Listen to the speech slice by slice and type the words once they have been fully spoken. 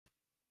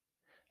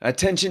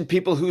Attention,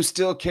 people who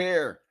still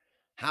care.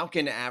 How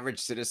can average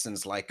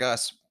citizens like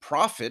us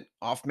profit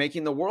off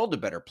making the world a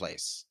better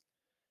place?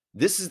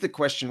 This is the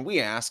question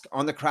we ask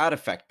on the Crowd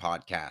Effect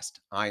podcast.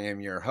 I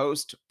am your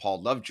host,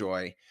 Paul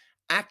Lovejoy,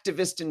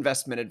 activist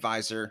investment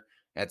advisor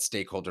at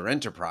Stakeholder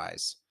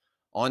Enterprise.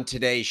 On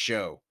today's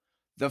show,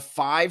 the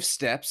 5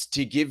 steps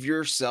to give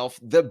yourself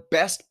the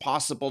best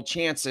possible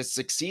chance at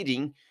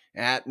succeeding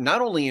at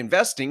not only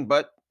investing,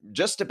 but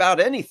just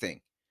about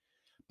anything.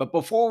 But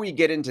before we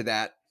get into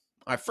that,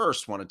 I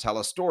first want to tell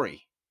a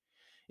story.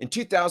 In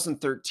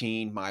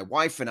 2013, my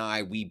wife and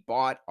I we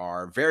bought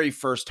our very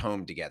first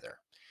home together.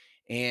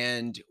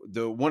 And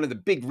the one of the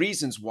big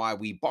reasons why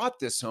we bought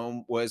this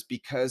home was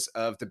because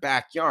of the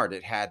backyard.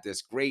 It had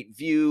this great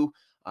view,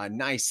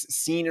 nice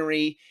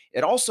scenery.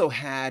 It also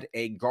had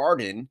a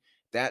garden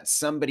that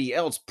somebody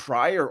else,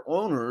 prior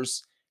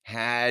owners,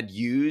 had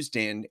used,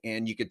 and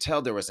you could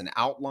tell there was an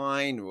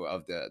outline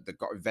of the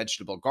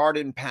vegetable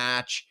garden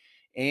patch.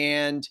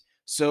 And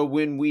so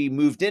when we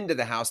moved into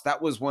the house,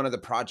 that was one of the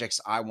projects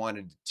I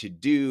wanted to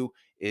do,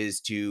 is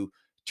to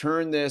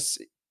turn this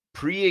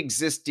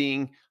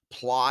pre-existing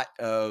plot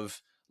of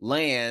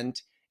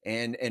land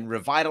and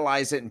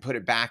revitalize it and put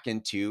it back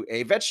into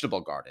a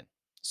vegetable garden.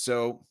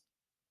 So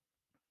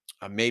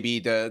maybe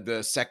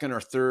the second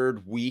or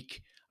third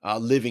week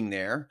living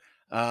there,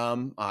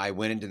 I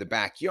went into the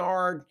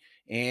backyard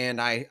and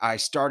I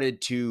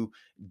started to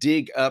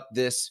dig up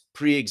this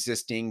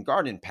pre-existing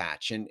garden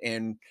patch.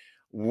 And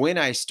when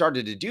I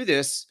started to do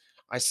this,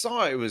 I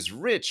saw it was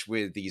rich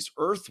with these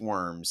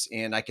earthworms,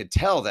 and I could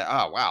tell that,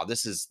 oh wow,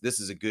 this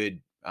is a good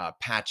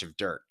patch of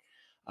dirt.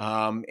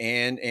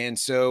 And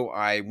so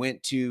I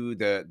went to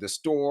the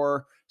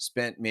store,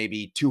 spent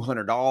maybe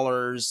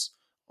 $200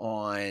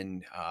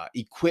 on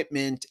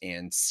equipment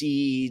and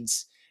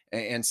seeds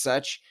and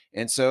such.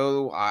 And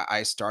so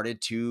I started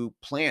to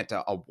plant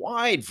a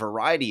wide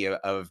variety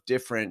of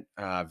different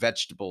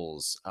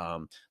vegetables,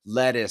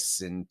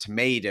 lettuce and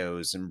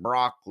tomatoes and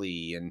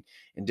broccoli and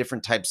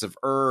different types of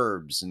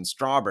herbs and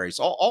strawberries,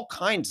 all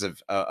kinds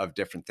of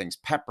different things,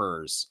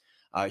 peppers,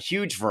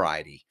 huge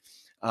variety.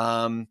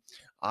 Um,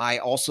 I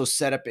also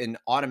set up an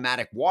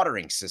automatic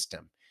watering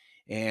system.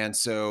 And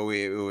so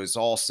it was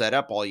all set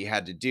up. All you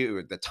had to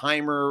do, the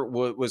timer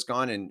was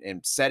gone,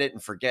 and set it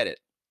and forget it.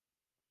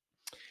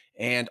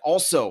 And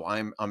also,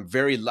 I'm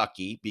very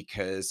lucky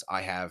because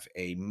I have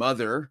a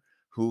mother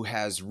who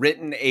has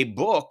written a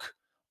book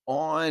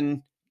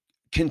on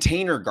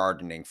container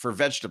gardening for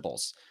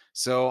vegetables.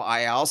 So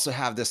I also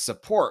have this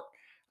support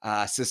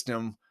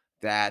system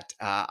that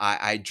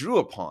I drew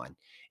upon.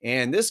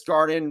 And this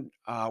garden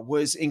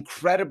was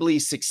incredibly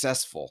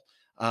successful.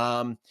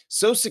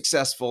 So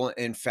successful,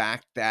 in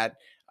fact, that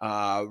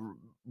uh,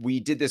 we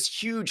did this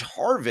huge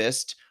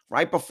harvest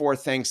right before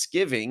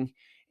Thanksgiving.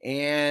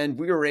 And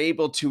we were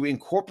able to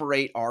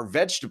incorporate our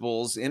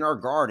vegetables in our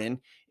garden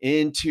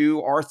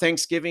into our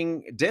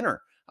Thanksgiving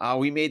dinner.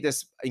 We made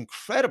this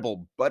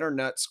incredible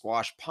butternut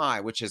squash pie,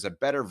 which is a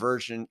better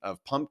version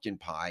of pumpkin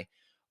pie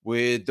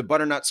with the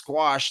butternut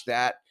squash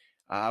that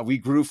we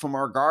grew from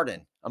our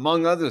garden,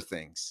 among other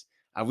things.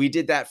 We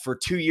did that for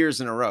 2 years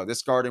in a row.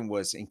 This garden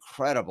was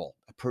incredible,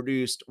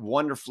 produced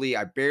wonderfully.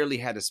 I barely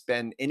had to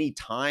spend any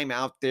time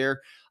out there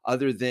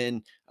other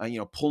than,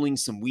 pulling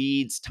some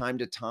weeds time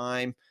to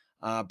time.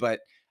 And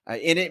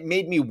it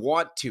made me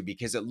want to,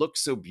 because it looked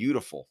so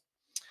beautiful.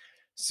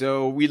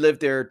 So we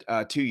lived there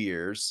 2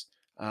 years.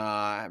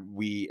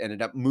 We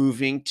ended up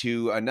moving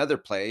to another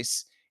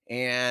place.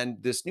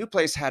 And this new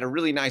place had a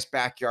really nice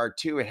backyard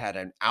too. It had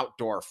an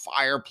outdoor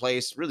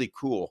fireplace, really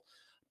cool,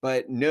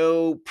 but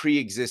no pre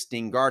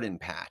existing garden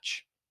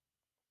patch.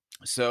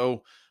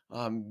 So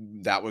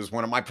that was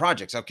one of my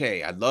projects.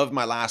 Okay, I love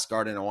my last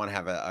garden. I want to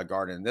have a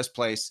garden in this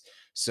place.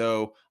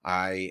 So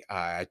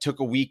I took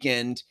a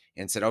weekend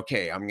and said,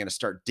 okay, I'm going to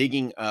start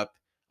digging up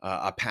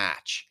a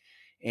patch.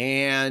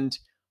 And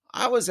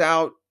I was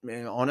out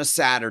on a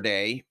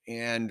Saturday,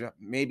 and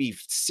maybe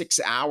 6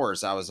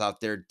 hours I was out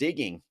there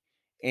digging.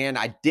 And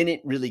I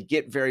didn't really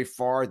get very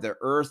far. The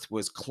earth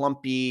was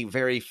clumpy,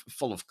 very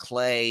full of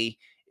clay.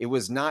 It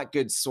was not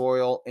good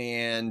soil.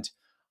 And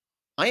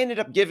I ended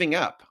up giving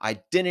up.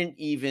 I didn't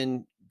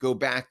even go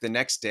back the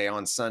next day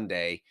on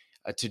Sunday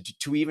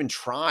to even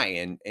try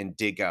and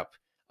dig up.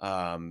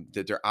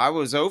 I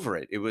was over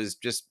it. It was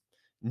just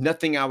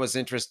nothing I was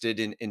interested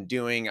in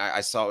doing.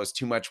 I saw it was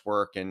too much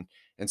work, and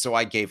so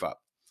I gave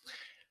up.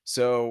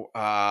 So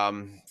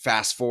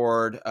fast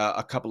forward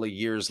a couple of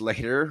years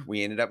later,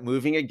 we ended up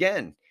moving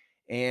again.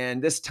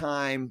 And this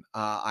time,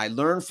 I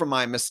learned from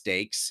my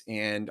mistakes,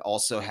 and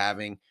also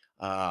having,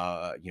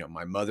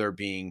 my mother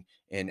being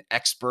an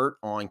expert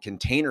on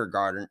container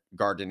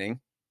gardening.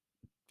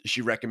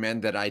 She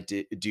recommended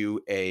that do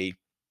a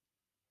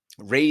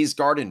raised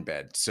garden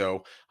bed.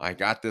 So I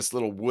got this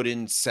little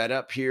wooden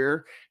setup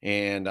here,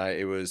 and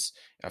I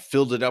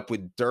filled it up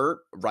with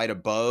dirt right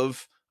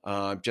above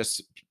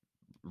just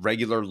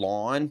regular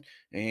lawn.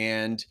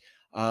 And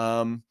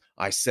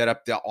I set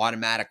up the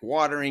automatic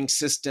watering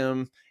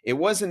system. It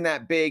wasn't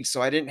that big,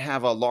 so I didn't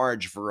have a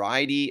large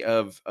variety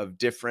of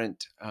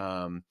different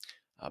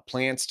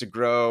plants to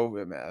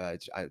grow.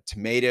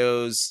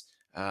 Tomatoes.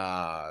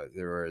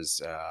 There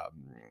was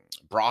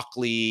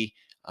broccoli,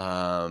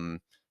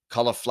 um,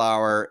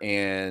 cauliflower,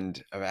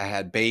 and I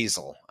had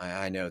basil.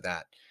 I know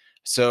that.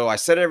 So I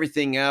set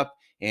everything up,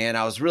 and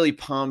I was really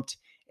pumped.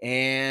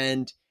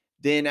 And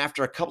then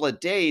after a couple of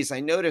days, I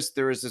noticed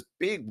there was this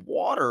big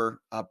water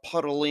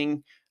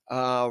puddling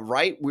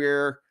right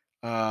where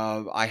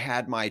I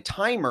had my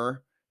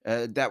timer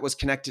that was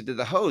connected to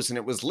the hose, and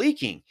it was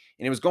leaking,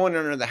 and it was going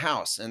under the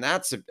house. And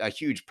that's a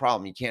huge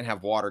problem. You can't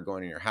have water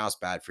going in your house,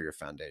 bad for your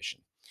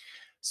foundation.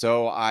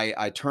 So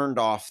I turned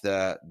off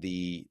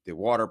the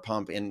water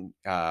pump and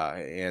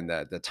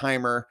the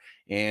timer,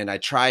 and I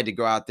tried to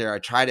go out there. I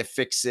tried to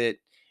fix it,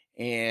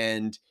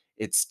 and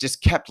it's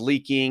just kept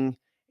leaking.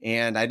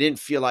 And I didn't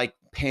feel like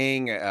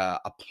paying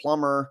a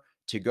plumber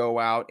to go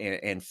out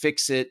and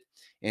fix it.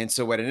 And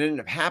so what ended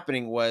up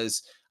happening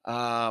was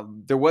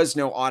there was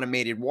no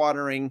automated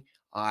watering.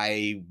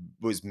 I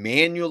was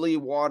manually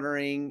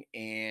watering,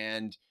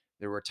 and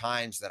there were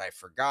times that I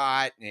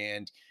forgot,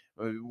 and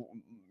uh,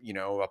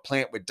 a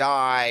plant would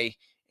die,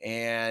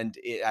 and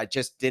I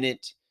just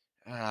didn't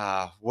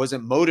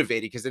wasn't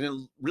motivated because it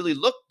didn't really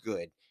look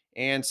good.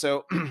 And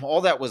so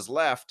all that was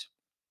left,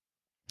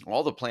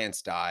 all the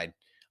plants died,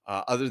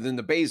 other than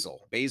the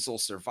basil. Basil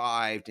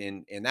survived,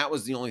 and that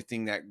was the only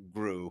thing that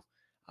grew.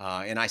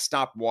 And I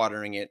stopped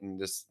watering it, and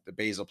the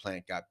basil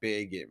plant got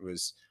big. It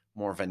was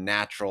more of a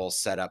natural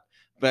setup,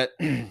 but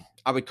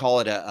I would call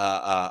it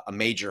a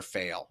major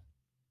fail.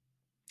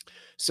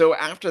 So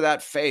after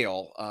that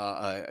fail,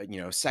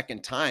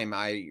 second time,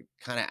 I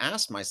kind of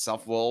asked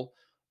myself, well,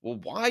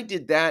 why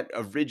did that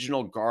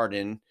original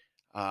garden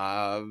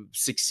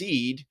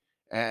succeed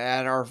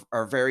at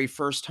our very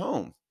first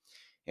home?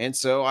 And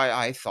so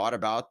I thought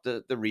about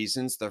the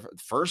reasons. The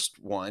first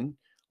one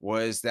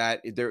was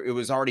that it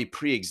was already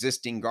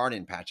pre-existing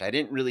garden patch. I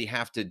didn't really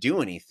have to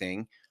do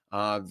anything.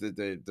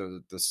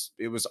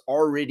 It was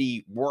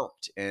already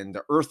worked, and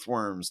the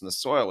earthworms and the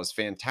soil was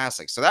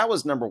fantastic. So that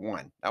was number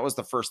one. That was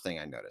the first thing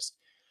I noticed.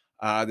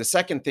 The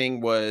second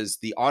thing was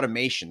the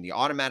automation. The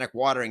automatic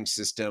watering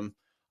system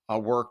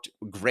worked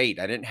great.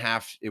 It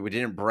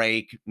didn't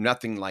break,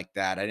 nothing like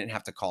that. I didn't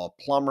have to call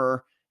a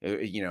plumber.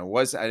 I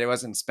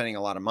wasn't spending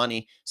a lot of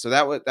money. So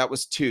that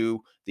was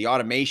two. The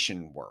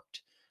automation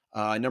worked.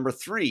 Number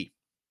three,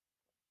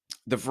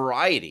 the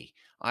variety.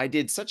 I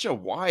did such a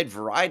wide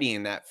variety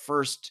in that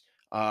first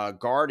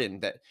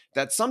garden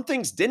that some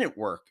things didn't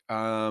work.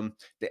 The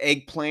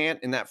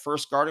eggplant in that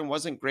first garden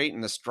wasn't great,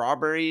 and the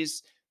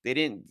strawberries, they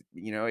didn't.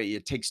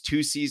 It takes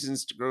 2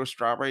 seasons to grow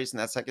strawberries, and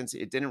that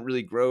it didn't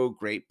really grow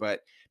great.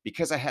 But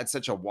because I had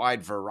such a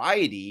wide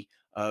variety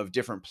of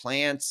different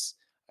plants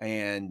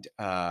and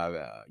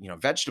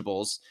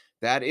vegetables,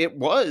 that it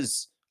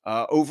was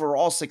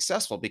overall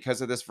successful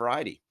because of this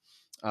variety.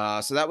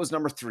 So that was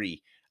number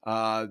three.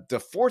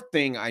 The fourth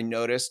thing I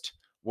noticed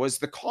was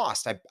the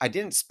cost. I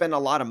didn't spend a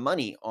lot of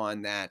money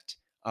on that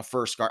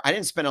first garden. I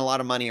didn't spend a lot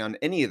of money on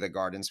any of the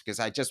gardens because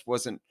I just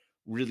wasn't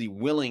really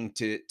willing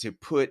to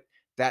put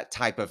that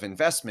type of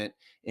investment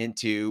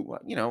into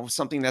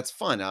something that's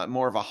fun,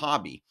 more of a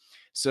hobby.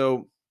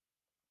 So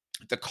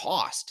the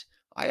cost,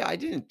 I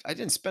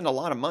didn't spend a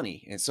lot of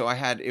money, and so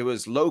it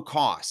was low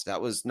cost.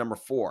 That was number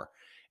four.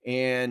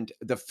 And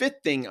the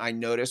fifth thing I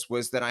noticed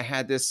was that I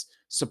had this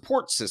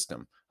support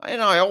system,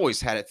 and I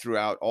always had it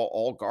throughout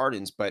all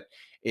gardens, but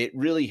it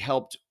really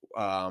helped,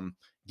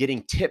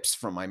 getting tips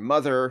from my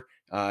mother,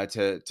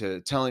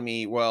 to telling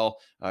me, well,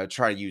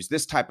 try to use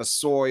this type of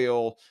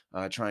soil,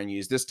 try and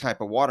use this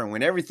type of water. And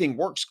when everything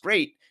works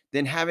great,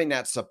 then having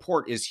that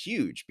support is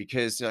huge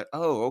because,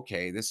 oh,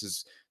 okay,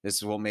 this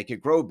will make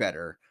it grow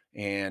better,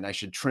 and I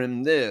should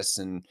trim this,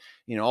 and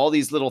all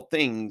these little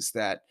things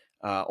that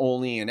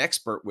only an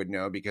expert would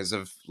know because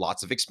of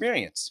lots of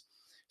experience.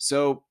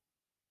 So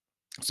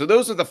so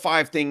those are the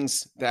five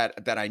things that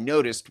I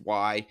noticed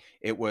why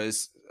it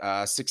was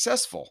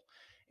successful.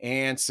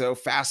 And so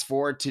fast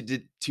forward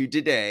to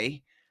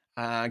today.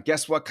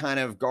 Guess what kind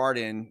of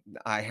garden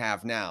I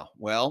have now?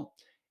 Well,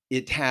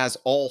 it has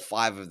all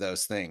five of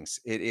those things.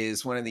 It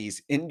is one of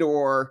these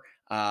indoor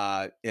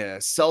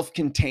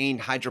self-contained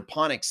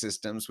hydroponic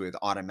systems with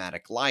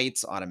automatic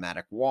lights,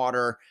 automatic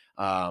water.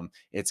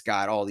 It's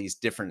got all these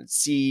different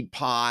seed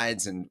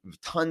pods and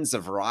tons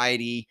of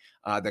variety.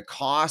 The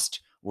cost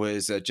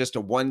was just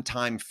a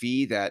one-time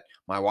fee that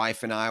my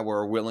wife and I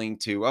were willing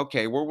to.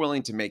 Okay, we're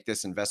willing to make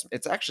this investment.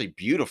 It's actually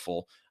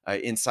beautiful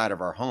inside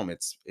of our home.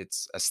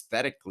 It's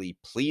aesthetically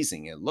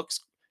pleasing. It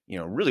looks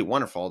really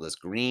wonderful. This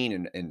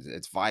green, and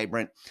it's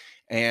vibrant,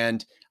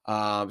 and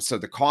so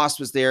the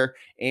cost was there,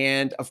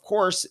 and of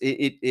course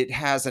it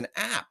has an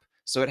app.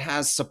 So it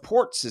has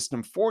support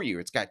system for you.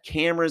 It's got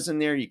cameras in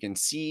there. You can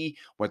see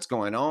what's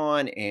going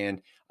on,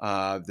 and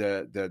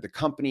the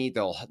company,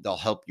 they'll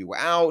help you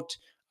out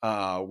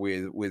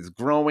with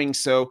growing.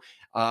 So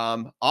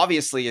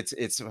obviously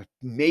it's a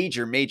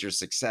major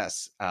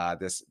success,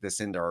 this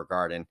indoor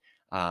garden.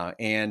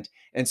 And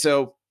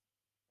so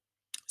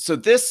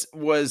this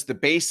was the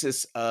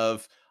basis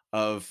of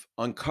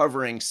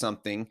uncovering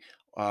something,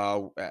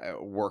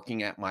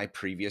 working at my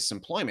previous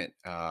employment,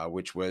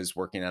 which was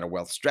working at a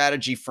wealth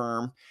strategy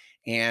firm.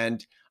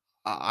 And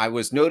I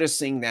was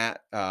noticing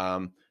that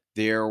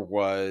there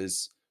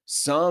was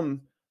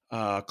some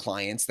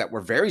clients that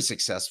were very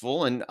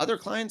successful and other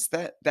clients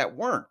that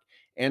weren't.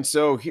 And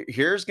so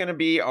here's going to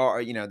be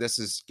our, this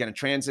is going to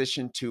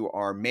transition to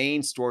our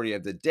main story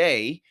of the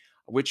day,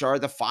 which are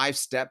the 5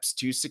 steps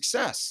to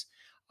success.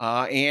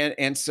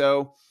 And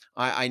so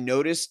I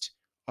noticed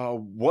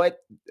what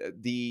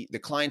the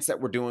clients that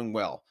were doing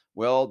well.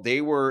 Well,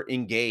 they were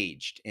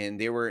engaged, and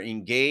they were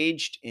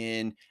engaged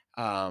in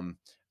um,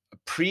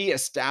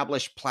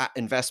 pre-established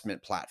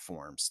investment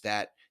platforms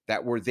that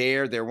were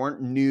there. They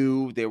weren't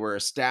new; they were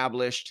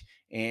established,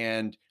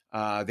 and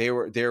they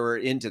were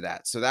into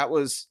that. So that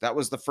was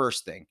the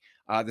first thing.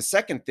 The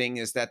second thing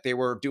is that they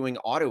were doing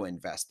auto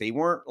invest. They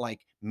weren't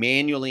like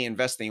manually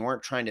investing. They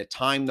weren't trying to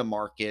time the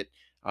market.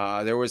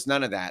 There was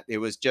none of that. It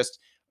was just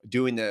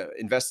doing the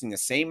investing the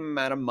same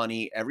amount of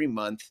money every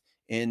month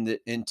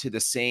into the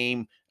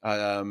same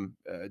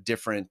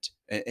different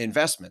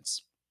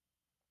investments.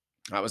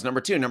 That was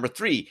number two. Number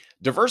three,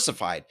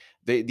 diversified.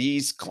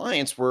 These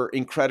clients were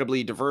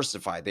incredibly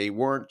diversified. They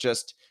weren't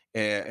just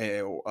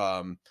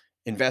investing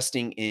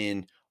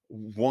in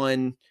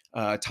one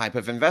type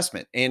of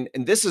investment. And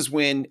this is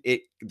when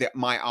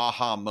my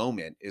aha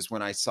moment is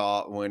when I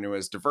saw when it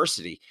was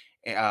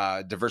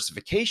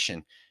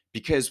diversification,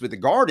 because with the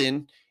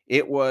garden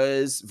it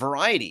was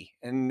variety,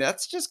 and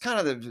that's just kind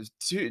of the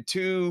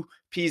two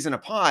peas in a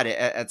pod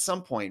at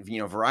some point.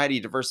 Variety,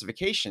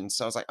 diversification.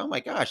 So I was like, oh my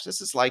gosh,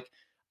 this is like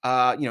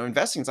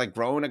investing is like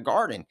growing a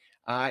garden.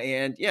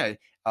 And yeah,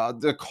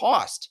 the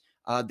cost,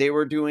 they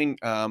were doing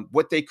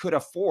what they could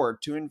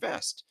afford to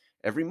invest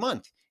every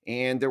month.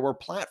 And there were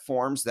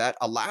platforms that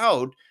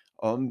allowed,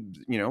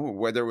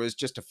 whether it was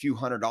just a few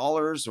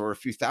 $100s or a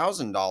few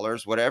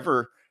 $1,000s,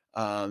 whatever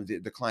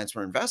the clients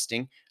were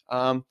investing,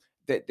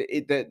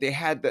 that they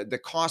had the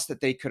cost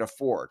that they could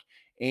afford.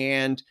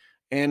 And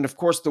of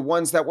course, the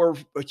ones that were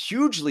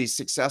hugely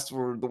successful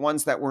were the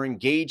ones that were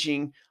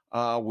engaging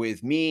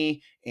with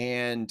me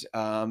and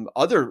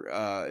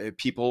other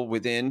people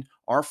within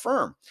our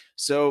firm.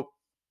 So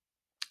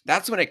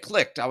that's when it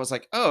clicked. I was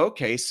like, oh,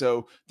 okay.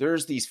 So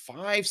there's these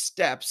 5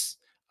 steps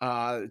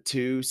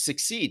to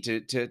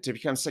succeed, to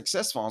become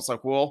successful. I was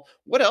like, well,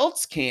 what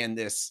else can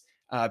this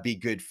be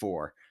good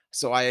for?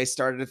 So I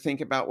started to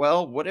think about,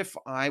 well, what if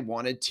I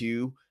wanted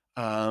to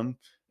um,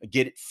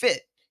 get it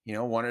fit?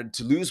 Wanted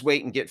to lose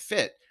weight and get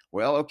fit.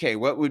 Well, okay,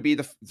 what would be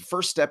the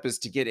first step is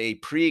to get a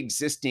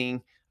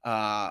pre-existing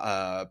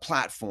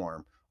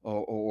platform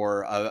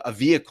or a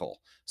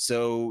vehicle.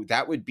 So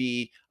that would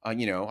be,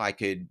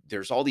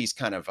 there's all these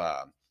kind of,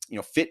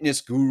 fitness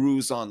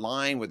gurus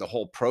online with a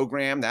whole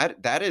program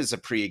that is a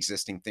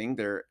pre-existing thing.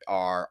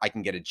 I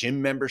can get a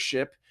gym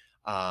membership.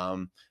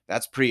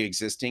 That's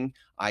pre-existing.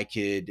 I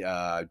could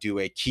do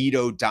a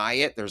keto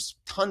diet. There's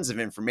tons of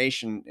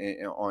information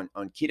on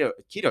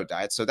keto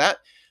diet.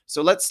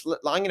 I'm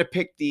going to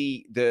pick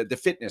the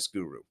fitness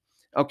guru.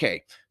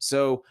 Okay,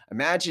 so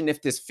imagine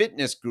if this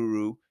fitness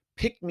guru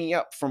picked me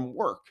up from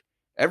work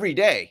every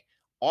day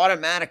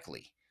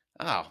automatically.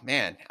 Oh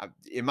man,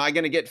 am I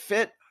going to get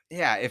fit?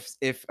 Yeah,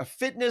 if a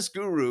fitness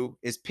guru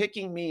is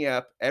picking me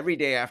up every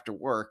day after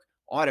work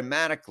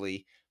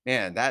automatically,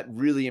 man, that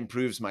really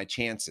improves my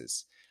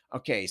chances.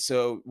 Okay,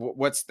 so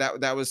what's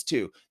that? That was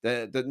two.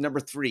 The number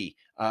three,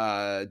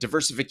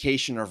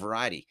 diversification or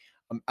variety.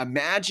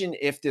 Imagine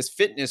if this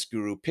fitness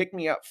guru picked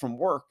me up from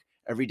work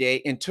every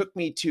day and took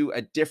me to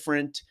a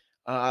different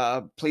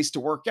place to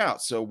work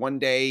out. So one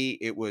day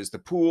it was the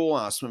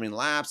pool, swimming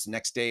laps. The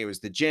next day it was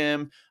the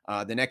gym.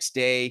 The next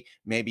day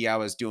maybe I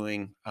was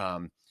doing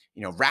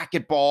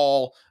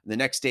racquetball. The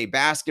next day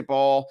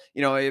basketball.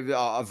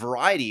 A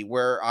variety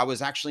where I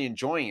was actually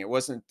enjoying it. It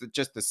wasn't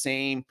just the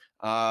same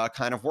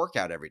kind of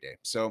workout every day.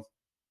 So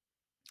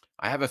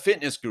I have a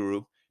fitness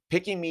guru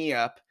picking me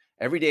up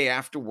every day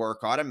after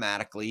work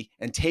automatically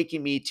and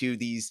taking me to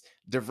these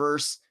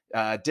diverse,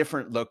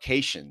 different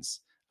locations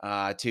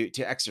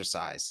to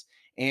exercise.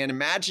 And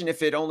imagine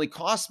if it only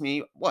cost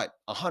me what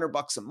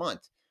 $100 a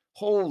month.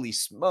 Holy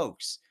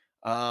smokes!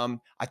 I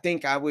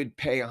think I would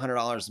pay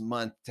 $100 a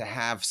month to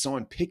have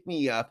someone pick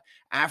me up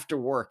after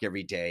work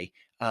every day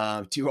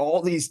to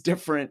all these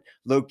different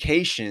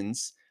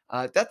locations.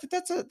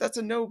 That's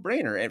a no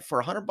brainer. And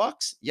for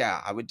 $100,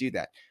 yeah, I would do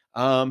that.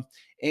 Um,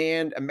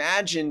 and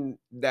imagine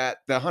that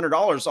the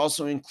 $100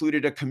 also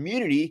included a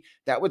community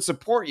that would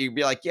support you.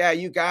 Be like, yeah,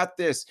 you got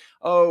this.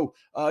 Oh,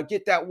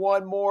 get that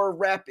one more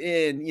rep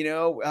in.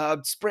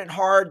 Sprint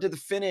hard to the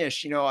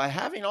finish.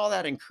 Having all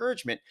that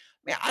encouragement.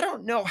 Man, I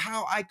don't know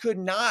how I could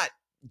not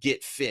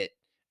get fit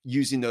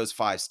using those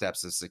 5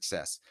 steps of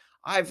success.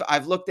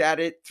 I've looked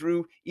at it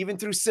through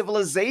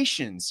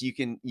civilizations. You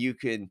can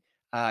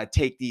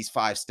take these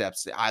 5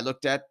 steps. I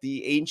looked at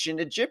the ancient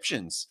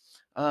Egyptians,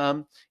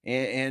 and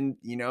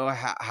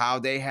how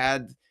they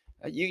had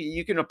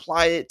You can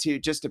apply it to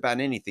just about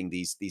anything.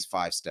 These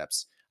five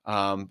steps.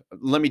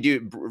 Let me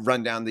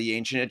run down the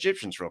ancient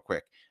Egyptians real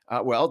quick.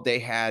 Well, they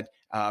had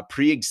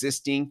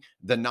pre-existing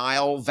the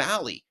Nile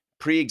Valley.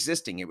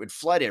 Pre-existing, it would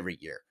flood every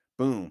year.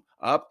 Boom,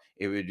 up.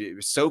 It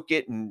would soak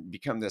it and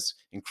become this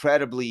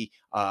incredibly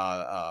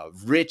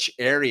rich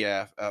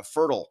area,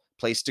 fertile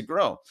place to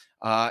grow.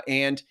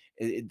 And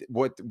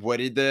what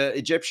did the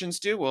Egyptians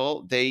do?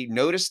 Well, they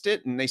noticed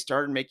it and they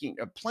started making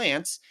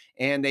plants,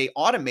 and they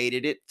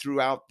automated it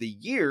throughout the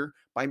year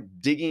by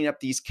digging up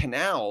these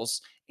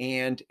canals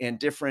and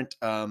different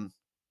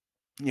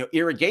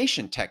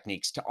irrigation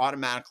techniques to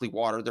automatically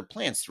water their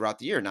plants throughout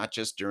the year, not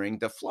just during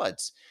the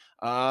floods.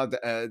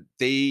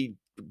 They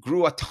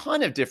grew a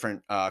ton of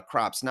different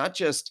crops, not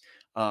just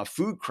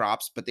food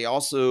crops, but they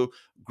also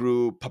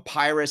grew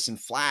papyrus and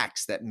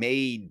flax that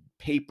made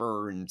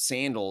paper and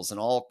sandals and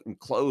all and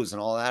clothes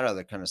and all that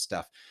other kind of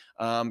stuff.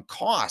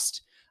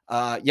 Cost,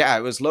 yeah,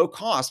 it was low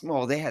cost.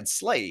 Well, they had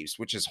slaves,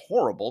 which is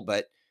horrible,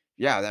 but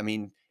yeah, I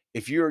mean,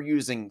 if you're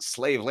using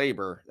slave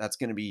labor, that's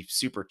going to be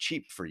super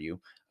cheap for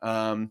you.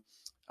 Um,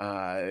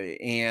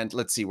 and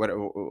let's see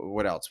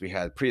what else we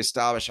had: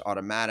 pre-established,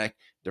 automatic,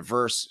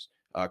 diverse,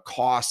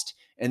 cost,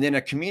 and then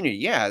a community.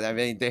 Yeah, I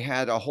mean they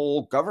had a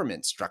whole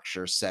government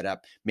structure set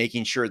up,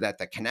 making sure that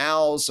the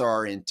canals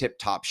are in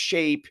tip-top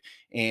shape,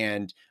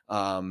 and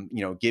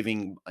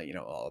giving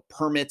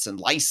permits and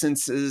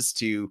licenses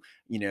to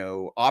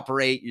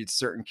operate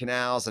certain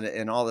canals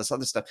and all this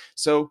other stuff.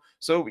 So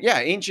yeah,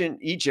 ancient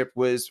Egypt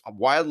was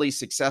wildly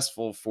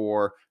successful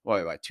for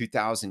what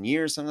 2,000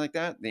 years, something like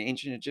that. The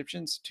ancient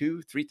Egyptians,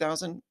 2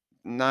 3,000.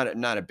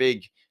 Not a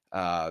big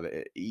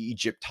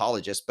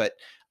Egyptologist, but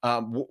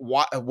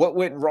what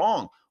went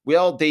wrong?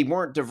 Well, they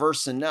weren't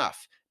diverse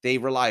enough. They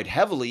relied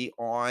heavily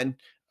on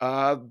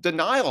the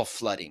Nile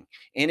flooding,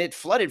 and it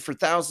flooded for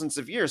thousands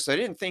of years. So I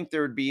didn't think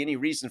there would be any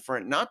reason for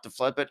it not to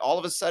flood, but all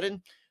of a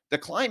sudden the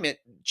climate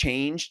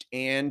changed,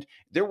 and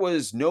there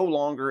was no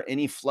longer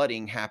any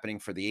flooding happening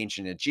for the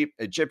ancient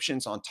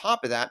Egyptians. On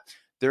top of that,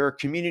 their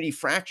community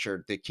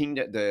fractured. The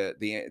kingdom,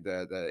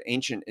 the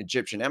ancient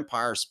Egyptian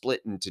empire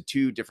split into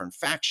two different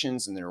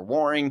factions, and they were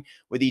warring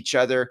with each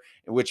other,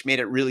 which made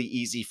it really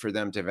easy for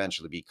them to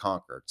eventually be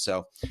conquered.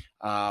 So,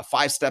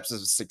 five steps of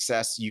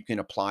success you can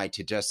apply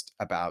to just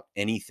about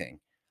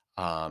anything,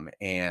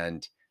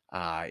 and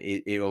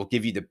it will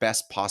give you the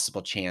best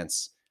possible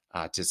chance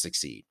to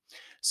succeed.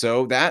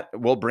 So that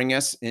will bring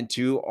us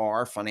into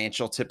our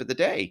financial tip of the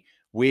day,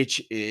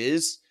 which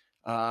is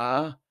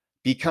uh,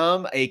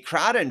 become a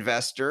crowd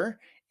investor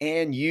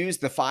and use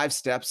the five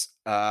steps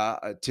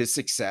to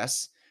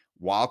success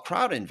while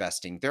crowd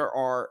investing. There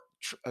are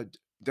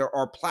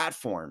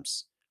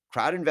platforms,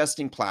 crowd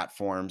investing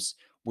platforms,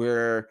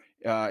 where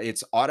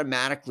it's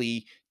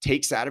automatically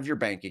takes out of your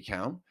bank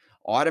account,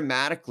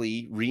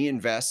 automatically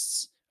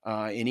reinvests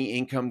any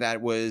income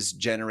that was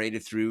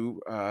generated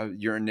through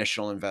your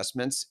initial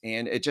investments,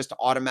 and it just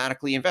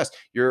automatically invests.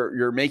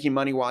 You're making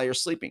money while you're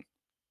sleeping.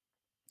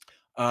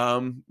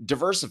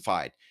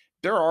 Diversified.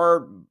 There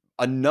are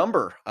a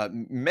number,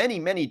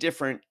 many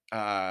different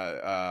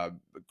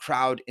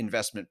crowd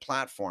investment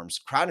platforms.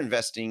 Crowd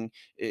investing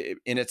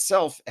in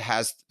itself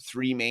has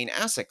three main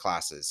asset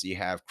classes. You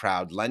have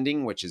crowd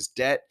lending, which is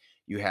debt.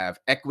 You have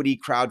equity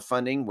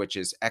crowdfunding, which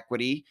is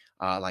equity,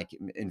 like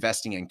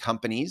investing in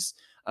companies.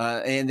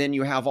 And then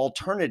you have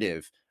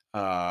alternative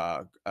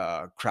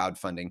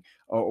crowdfunding,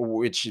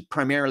 which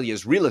primarily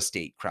is real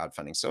estate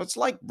crowdfunding. So it's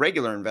like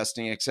regular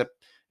investing, except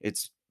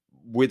it's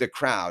with a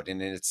crowd, and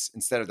it's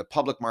instead of the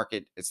public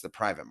market, it's the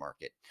private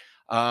market.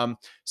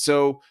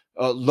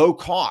 Low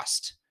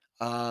cost.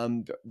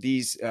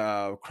 These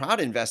crowd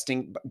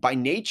investing by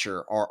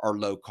nature are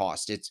low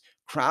cost. It's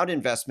crowd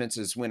investments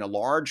is when a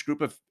large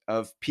group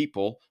of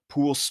people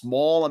pool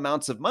small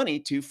amounts of money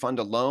to fund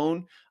a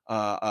loan,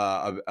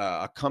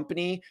 a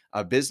company,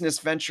 a business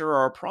venture,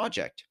 or a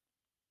project.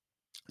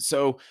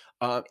 So,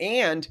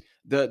 and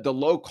the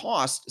low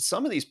cost,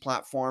 some of these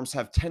platforms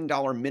have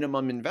 $10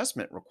 minimum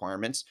investment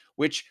requirements,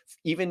 which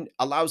even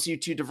allows you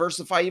to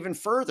diversify even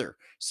further.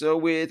 So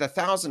with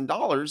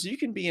 $1,000, you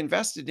can be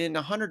invested in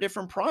 100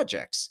 different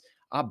projects,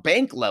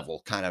 bank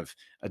level kind of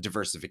a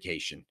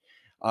diversification.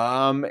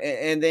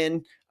 And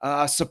then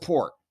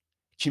support,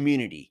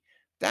 community.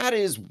 That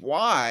is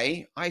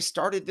why I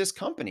started this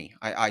company.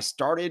 I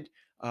started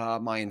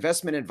my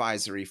investment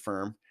advisory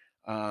firm,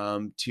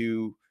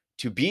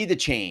 to be the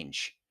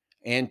change,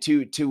 and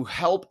to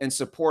help and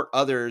support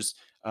others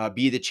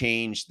be the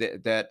change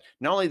that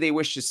not only they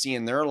wish to see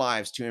in their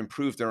lives to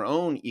improve their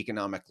own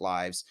economic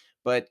lives,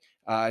 but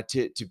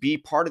to be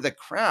part of the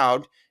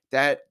crowd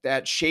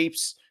that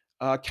shapes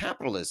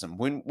capitalism.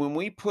 When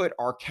we put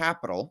our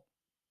capital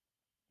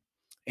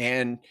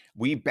and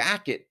we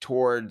back it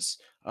towards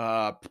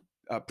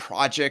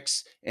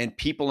projects and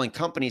people and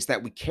companies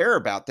that we care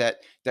about, that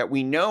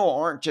we know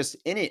aren't just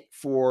in it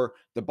for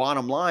the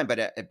bottom line,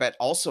 but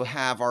also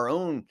have our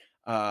own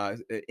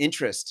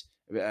interest,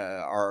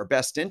 our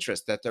best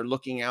interest, that they're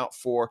looking out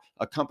for,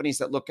 companies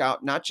that look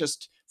out not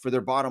just for their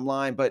bottom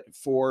line, but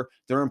for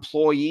their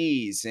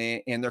employees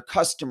and their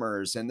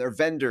customers and their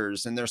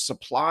vendors and their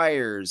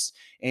suppliers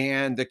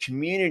and the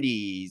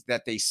communities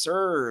that they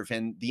serve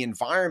and the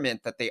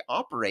environment that they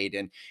operate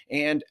in,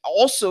 and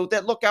also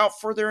that look out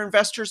for their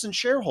investors and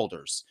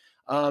shareholders.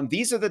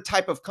 These are the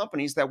type of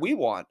companies that we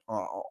want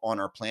on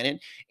our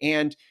planet,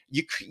 and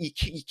you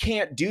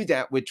can't do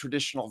that with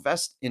traditional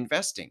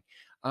investing.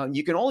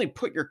 You can only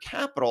put your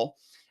capital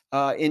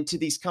into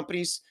these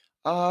companies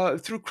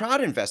through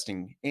crowd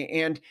investing,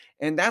 and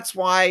that's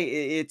why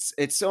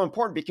it's so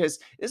important, because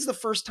this is the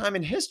first time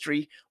in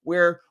history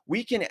where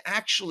we can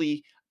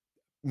actually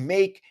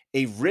make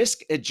a risk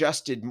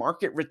adjusted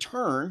market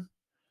return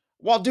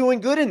while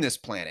doing good in this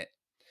planet.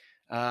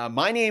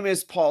 My name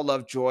is Paul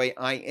Lovejoy.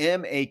 I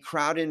am a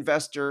crowd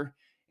investor,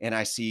 and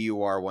I see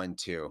you are one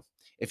too.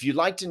 If you'd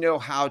like to know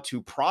how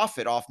to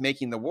profit off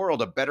making the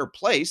world a better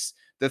place,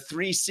 the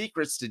three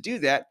secrets to do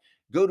that,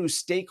 go to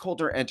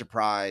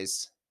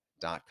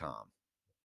stakeholderenterprise.com.